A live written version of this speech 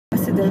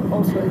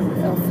also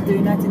of the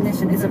United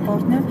Nations is a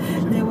partner.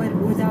 They were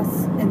with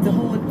us in the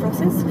whole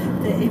process.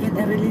 They even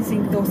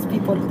releasing those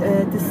people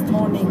this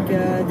morning.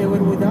 They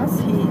were with us.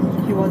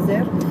 He was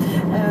there.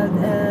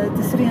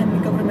 The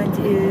Syrian government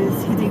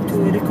is heading to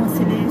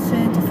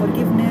reconciliation, to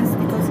forgiveness,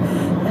 because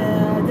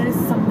there is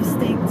some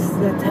mistakes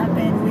that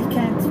happen. We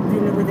can't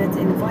deal with it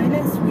in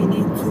violence. We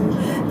need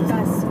to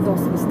pass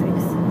those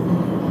mistakes.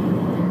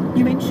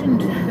 You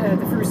mentioned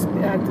the first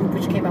group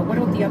which came out. What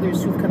about the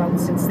others who've come out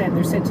since then?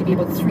 There's said to be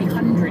about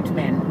 300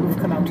 men who've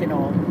come out in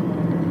all.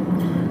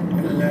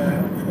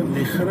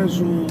 اللي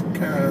خرجوا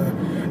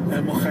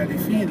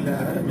كمخالفين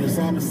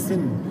لنظام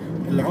السن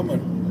العمر.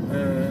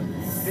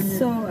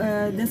 So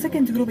the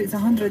second group is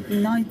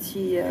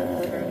 190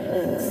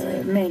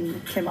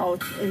 men came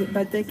out,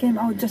 but they came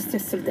out just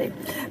yesterday.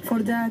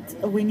 For that,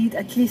 we need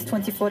at least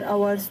 24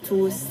 hours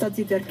to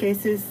study their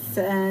cases,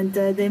 and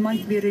they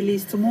might be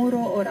released tomorrow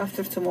or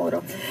after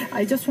tomorrow.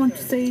 I just want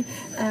to say,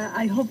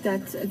 I hope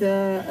that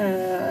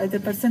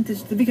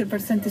the bigger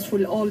percentage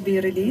will all be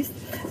released.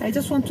 I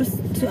just want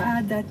to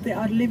add that they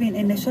are living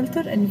in a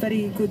shelter in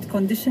very good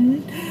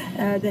condition.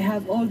 They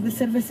have all the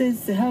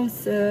services, the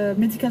health,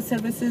 medical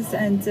services,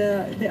 and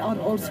they are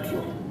all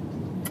secure.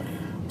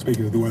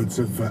 Speaking of the words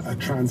of a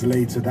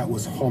translator, that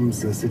was Homs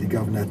City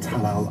Governor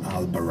Talal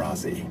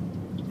Al-Barazi.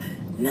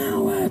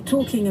 Now,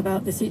 talking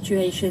about the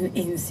situation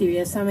in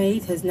Syria, some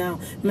aid has now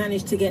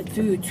managed to get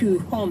through to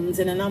Homs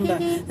and a number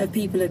of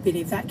people have been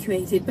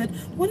evacuated. But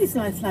what is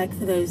life like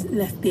for those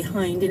left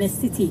behind in a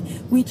city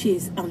which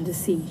is under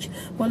siege?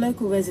 Well,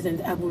 local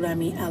resident Abu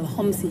Rami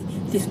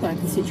Al-Homsi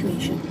described the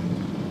situation.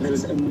 There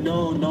is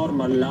no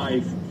normal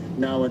life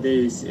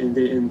nowadays in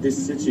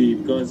this city,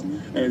 because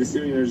the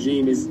Syrian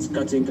regime is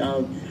cutting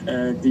out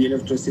the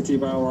electricity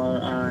power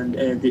and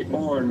the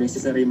all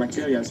necessary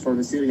materials for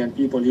the Syrian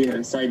people here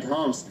inside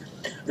Homs.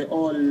 The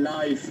all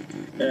life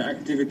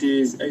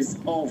activities is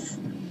off.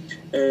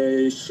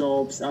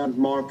 Shops and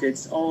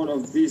markets, all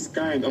of this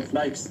kind of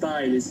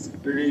lifestyle is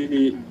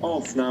really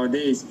off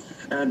nowadays,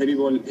 and the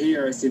people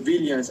here,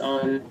 civilians,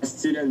 are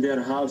still in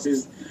their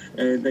houses.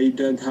 They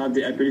don't have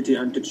the ability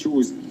and to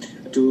choose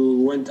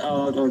to went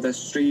out on the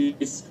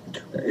streets.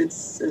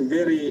 It's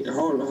very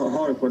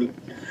horrible,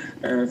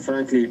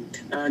 frankly.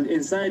 And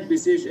inside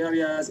besieged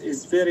areas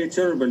is very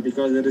terrible,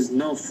 because there is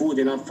no food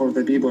enough for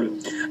the people.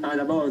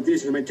 And about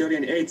these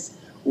humanitarian aids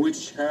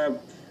which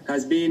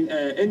has been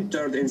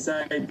entered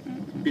inside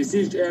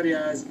besieged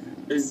areas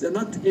is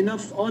not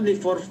enough, only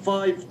for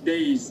 5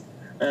 days.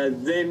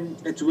 Then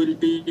it will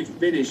be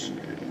finished.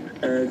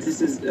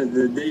 This is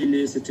the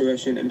daily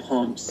situation in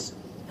Homs.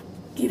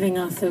 Giving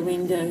us a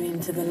window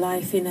into the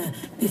life in a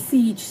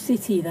besieged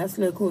city. That's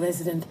local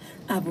resident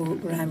Abu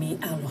Rami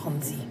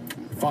Al-Homsi.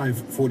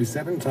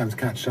 5:47, time to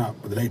catch up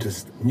with the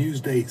latest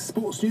Newsday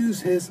sports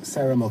news. Here's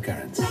Sarah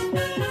Mulkerrins.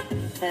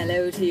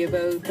 Hello to you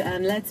both,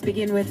 and let's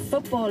begin with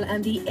football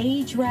and the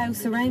age row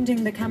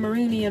surrounding the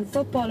Cameroonian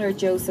footballer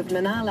Joseph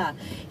Manala.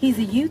 He's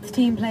a youth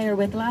team player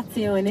with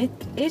Lazio in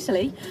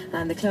Italy,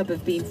 and the club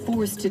have been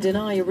forced to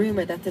deny a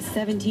rumour that the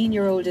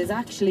 17-year-old is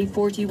actually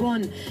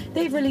 41.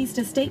 They've released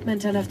a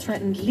statement and have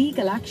threatened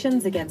legal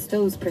actions against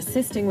those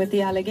persisting with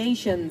the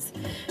allegations.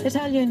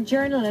 Italian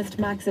journalist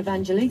Max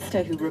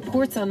Evangelista, who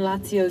reports on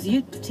Lazio's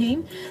youth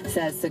team,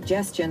 says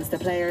suggestions the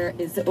player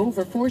is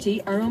over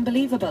 40 are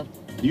unbelievable.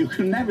 You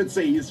can never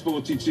say he's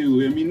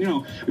 42. I mean, you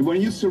know,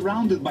 when you're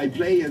surrounded by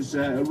players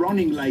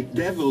running like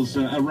devils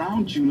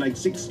around you, like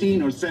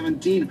 16 or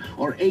 17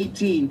 or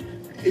 18,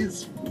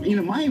 it's,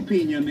 in my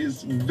opinion,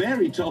 is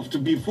very tough to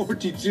be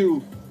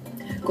 42.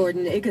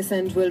 Gordon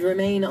Igesund will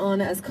remain on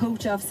as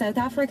coach of South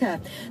Africa.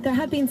 There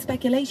had been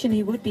speculation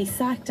he would be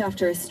sacked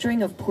after a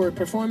string of poor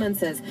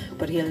performances,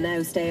 but he'll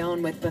now stay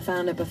on with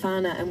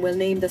Bafana and will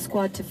name the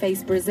squad to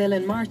face Brazil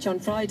in March on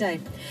Friday.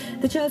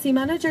 The Chelsea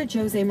manager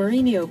Jose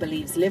Mourinho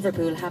believes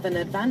Liverpool have an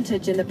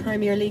advantage in the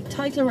Premier League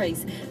title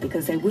race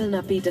because they will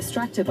not be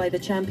distracted by the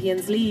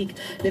Champions League.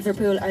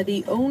 Liverpool are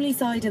the only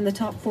side in the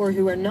top four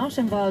who are not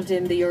involved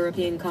in the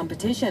European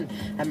competition,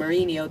 and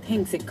Mourinho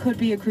thinks it could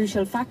be a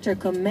crucial factor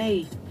come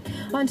May.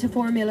 On to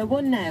Formula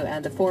One now,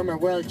 and the former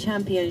world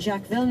champion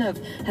Jacques Villeneuve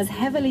has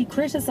heavily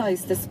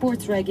criticised the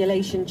sports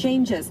regulation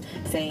changes,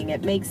 saying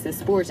it makes the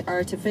sport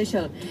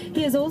artificial.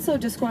 He has also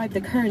described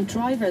the current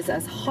drivers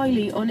as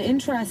highly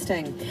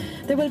uninteresting.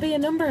 There will be a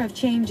number of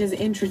changes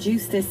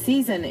introduced this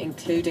season,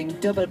 including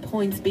double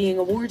points being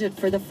awarded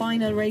for the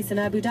final race in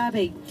Abu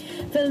Dhabi.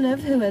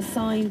 Villeneuve, who has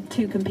signed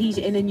to compete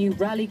in a new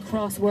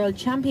Rallycross World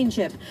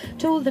Championship,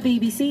 told the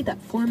BBC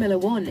that Formula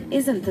One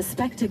isn't the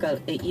spectacle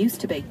it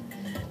used to be.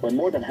 When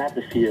more than half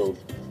the field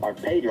are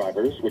pay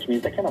drivers, which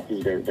means they cannot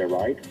lose their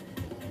ride,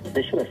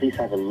 they should at least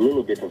have a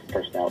little bit of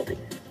personality.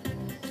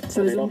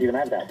 So they don't even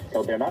have that.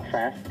 So they're not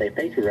fast, they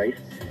pay to race,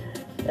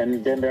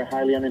 and then they're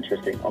highly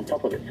uninteresting on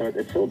top of it. So it's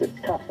a little bit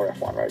tough for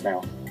F1 right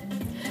now.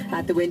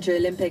 At the Winter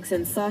Olympics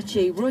in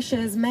Sochi,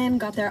 Russia's men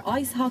got their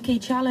ice hockey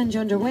challenge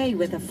underway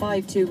with a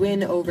 5-2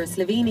 win over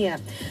Slovenia.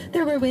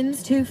 There were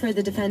wins too for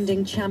the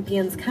defending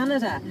champions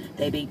Canada.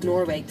 They beat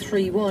Norway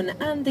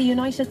 3-1 and the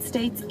United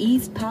States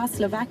eased past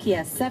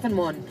Slovakia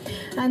 7-1.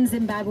 And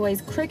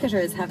Zimbabwe's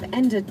cricketers have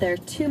ended their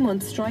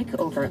 2-month strike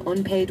over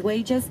unpaid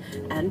wages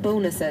and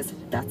bonuses.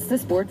 That's the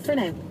sport for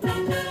now.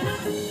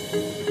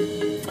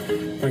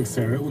 Thanks,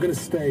 Sarah. We're going to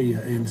stay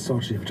in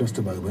Sochi for just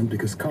a moment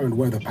because current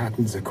weather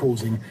patterns are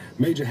causing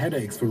major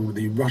headaches for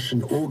the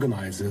Russian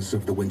organisers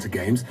of the Winter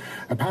Games.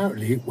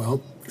 Apparently,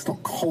 well, it's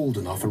not cold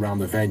enough around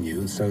the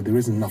venue, so there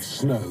isn't enough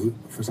snow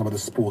for some of the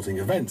sporting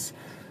events.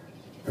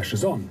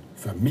 Pressure's on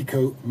for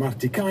Mikko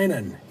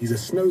Martikainen. He's a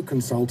snow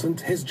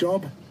consultant. His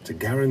job, to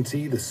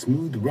guarantee the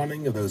smooth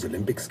running of those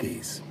Olympic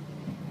skis.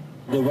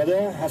 The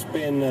weather has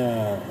been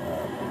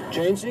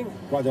changing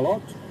quite a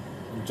lot.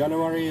 In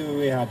January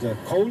we had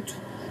cold.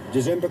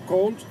 December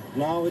cold,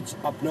 now it's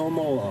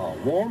abnormal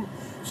warm,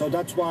 so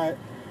that's why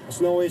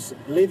snow is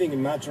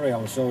living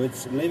material, so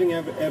it's living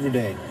every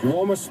day.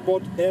 Warmest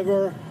spot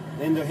ever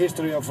in the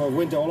history of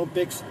Winter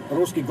Olympics,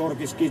 Ruski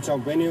Gorki ski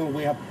jump venue.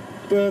 We have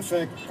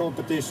perfect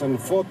competition,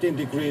 14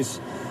 degrees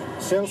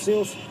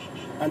Celsius,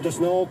 and the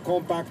snow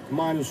compact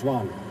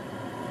 -1.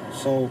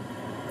 So,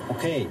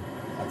 okay,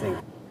 I think.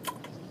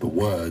 The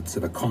words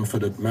of a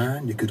confident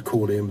man. You could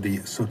call him the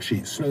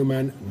Sochi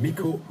snowman,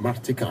 Mikko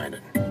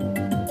Martikainen.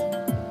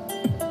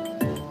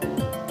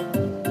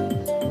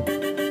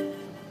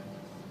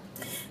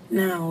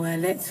 Now,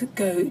 let's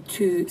go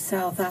to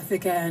South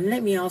Africa and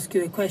let me ask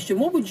you a question.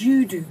 What would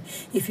you do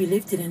if you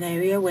lived in an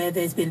area where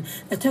there's been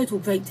a total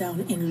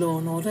breakdown in law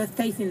and order,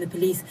 faith in the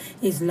police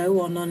is low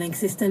or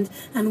non-existent,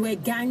 and where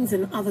gangs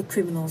and other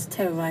criminals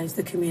terrorise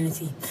the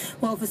community?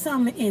 Well, for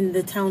some in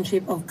the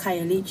township of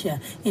Khayelitsha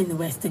in the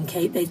Western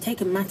Cape, they've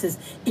taken matters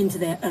into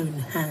their own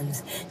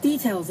hands.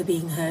 Details are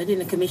being heard in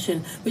a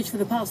commission which for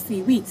the past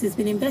 3 weeks has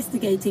been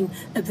investigating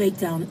a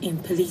breakdown in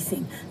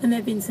policing, and there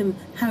have been some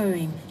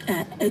harrowing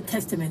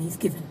testimonies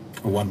given.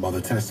 One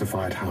mother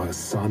testified how her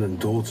son and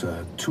daughter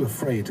are too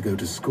afraid to go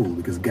to school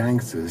because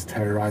gangsters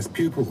terrorise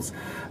pupils.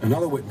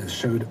 Another witness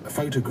showed a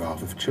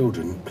photograph of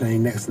children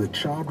playing next to the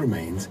charred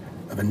remains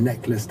of a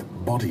necklaced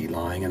body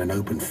lying in an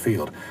open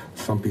field.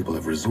 Some people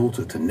have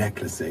resorted to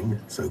necklacing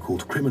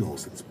so-called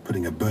criminals. It's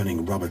putting a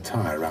burning rubber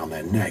tire around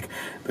their neck,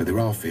 but there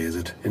are fears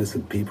that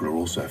innocent people are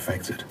also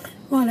affected.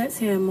 Well, let's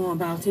hear more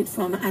about it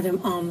from Adam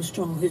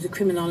Armstrong, who's a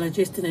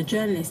criminologist and a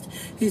journalist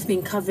who's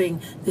been covering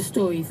the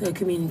story for a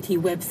community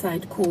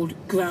website called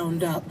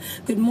Ground Up.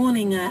 Good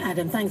morning,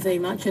 Adam. Thanks very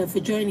much for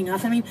joining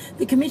us. I mean,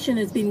 the commission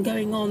has been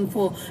going on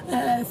for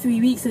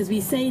 3 weeks, as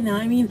we say now.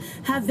 I mean,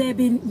 have there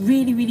been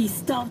really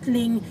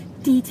startling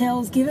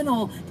details given,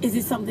 or is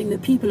it something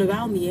that people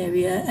around the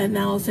area are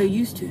now so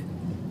used to?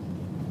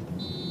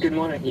 Good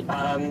morning.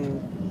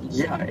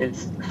 Yeah,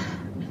 it's...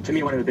 To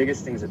me, one of the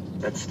biggest things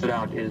that stood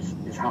out is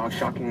how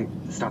shocking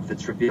the stuff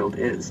that's revealed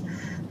is,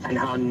 and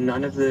how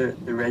none of the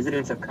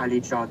residents of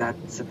Khayelitsha are that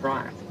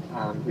surprised.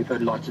 We've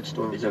heard lots of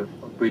stories of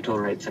brutal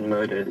rapes and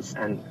murders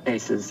and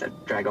cases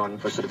that drag on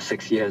for sort of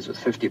 6 years with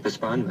 50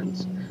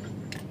 postponements,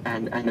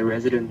 and the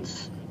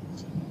residents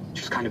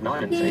just kind of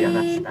nod and say,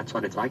 yeah, that's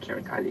what it's like here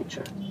in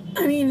Khayelitsha.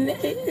 I mean,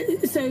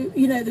 so,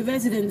 you know, the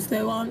residents,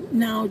 though, aren't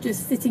now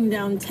just sitting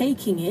down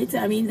taking it.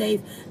 I mean,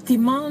 they've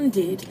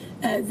demanded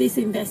this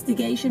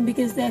investigation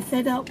because they're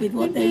fed up with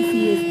what they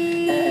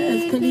see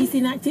as police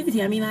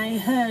inactivity. I mean, I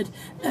heard,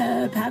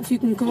 perhaps you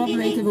can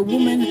corroborate, of a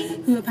woman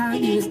who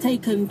apparently was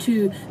taken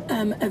to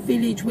a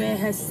village where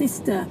her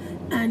sister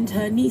and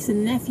her niece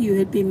and nephew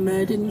had been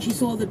murdered, and she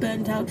saw the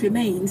burnt-out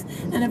remains,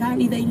 and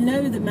apparently they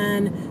know the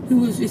man who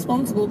was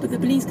responsible, but the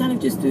police kind of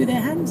just threw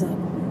their hands up.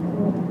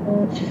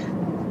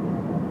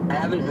 I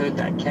haven't heard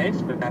that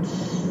case, but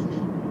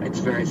it's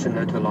very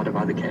similar to a lot of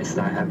other cases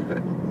I have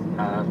heard,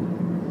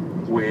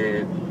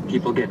 where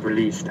people get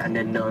released and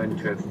they're known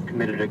to have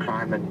committed a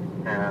crime,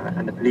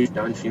 and the police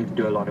don't seem to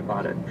do a lot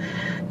about it.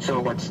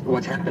 So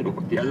what's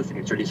happened, the other thing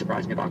that's really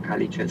surprised me about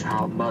Khayelitsha is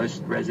how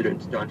most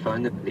residents don't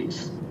phone the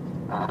police.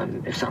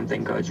 If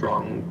something goes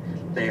wrong,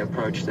 they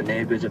approach the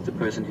neighbors of the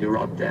person who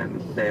robbed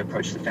them, they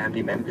approach the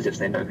family members if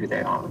they know who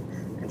they are,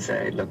 and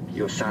say, look,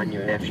 your son,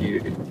 your nephew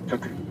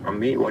took it from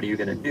me, what are you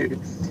going to do?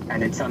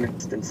 And in some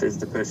instances,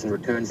 the person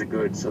returns the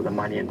goods or the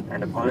money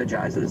and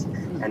apologizes,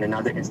 and in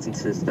other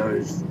instances,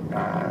 those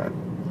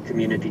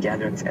community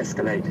gatherings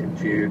escalate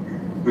into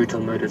brutal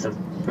murders of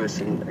the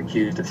person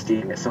accused of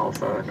stealing a cell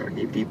phone or a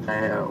DVD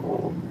player,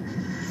 or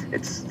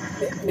it's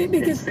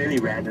fairly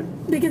random.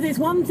 Because it's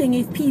one thing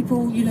if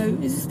people, you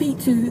know, speak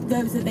to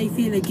those that they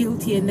feel are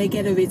guilty and they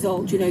get a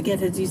result, you know,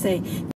 get, as you say,